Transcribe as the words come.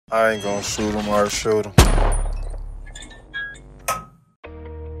I ain't gonna shoot him or shoot him.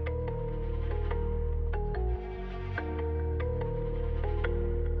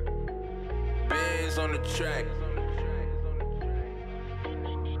 Bands on the track.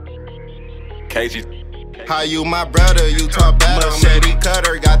 KG. How you my brother, you talk bad on Machete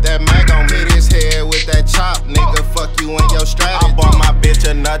cutter, got that mag on me. Hit his head with that chop, nigga, fuck you and your strategy. I bought my bitch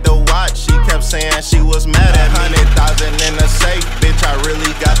another watch, she kept saying she was mad at me. 100,000 in the safe, bitch, I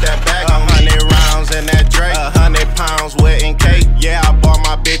really got that bag on 100 rounds in that Drake, 100 pounds wet in cake. Yeah, I bought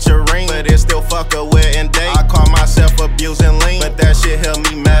my bitch a ring, but it still fuck a wet and date. I call myself abusing lean, but that shit help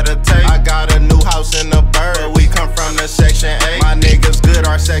me meditate. I got a new house in the bird, but we come from the section 8. My niggas good,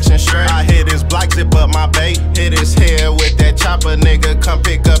 our section straight. I hit his block, zip up my bait. Hit his head with that chopper, nigga, come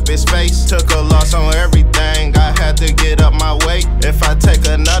pick up his face. Took a loss on everything, I had to get up my weight. If I take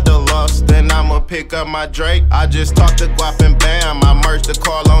another loss, then I'ma pick up my Drake. I just talked to Guap and Bam, I merged the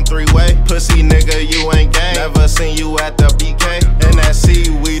call on 3-way. Pussy nigga, you ain't gang, never seen you at the BK. And that C,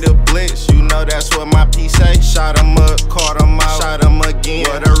 we the blitz, you know that's what my P say. Shot him up, caught him out, shot him again,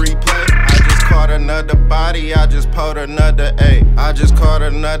 what a replay. I just caught another body, I just pulled another 8. I just caught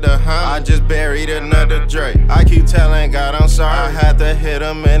another I just buried another Drake. I keep telling God I'm sorry, I had to hit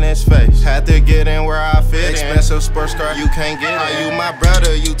him in his face. Had to get in where I fit. Expensive sports car, you can't get it. How you my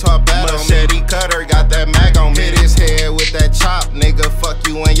brother, you talk bad on Machete cutter, got that mag on me. Hit his head with that chop, nigga, fuck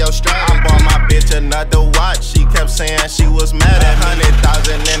you and your strategy. I bought my bitch another watch, she kept saying she was mad at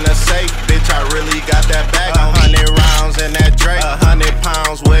 100,000 in the safe, bitch, I really got that bag on 100 rounds in that Drake, 100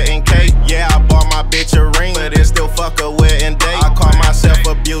 pounds wet in cake. Yeah, I bought my bitch a ring, but it still fuck a wet and date. I call myself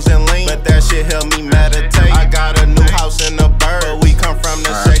abusing lean, but that shit help me meditate. I got a new house in the bird, but we come from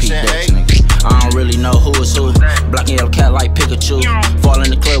the section 8. I don't really know who is who. Black and yellow cat like Pikachu. Fall in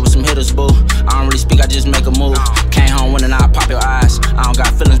the club with some hitters, boo. I don't really speak, I just make a move. Came home winning, I pop your eyes. I don't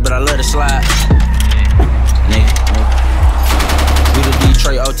got feelings, but I let it slide. Nigga. We the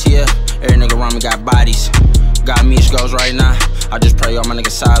Detroit OTF. Every nigga around me got bodies. Got me goes right now. I just pray all my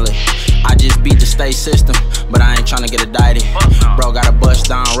niggas solid. I just beat the state system, but I ain't tryna get indicted. Bro got a bust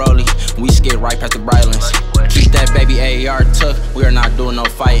down rollie. We skid right past the Brylands. Keep that baby AR tuck. We are not doing no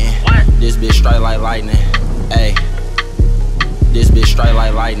fighting. This bitch strike like lightning. Ayy. This bitch strike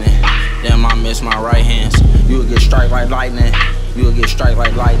like lightning. Damn, I miss my right hands. You will get strike like lightning. You will get strike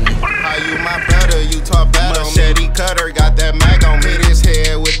like lightning. How you my brother, you talk bad on Machete cutter, got that mag on me. Hit his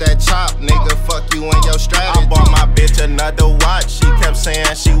head with that chop, nigga, fuck you and your strategy. I bought my bitch another watch, she kept saying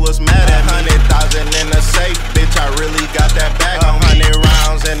she was mad at 100,000 in the safe, bitch, I really got that bag on 100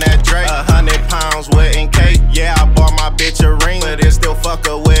 rounds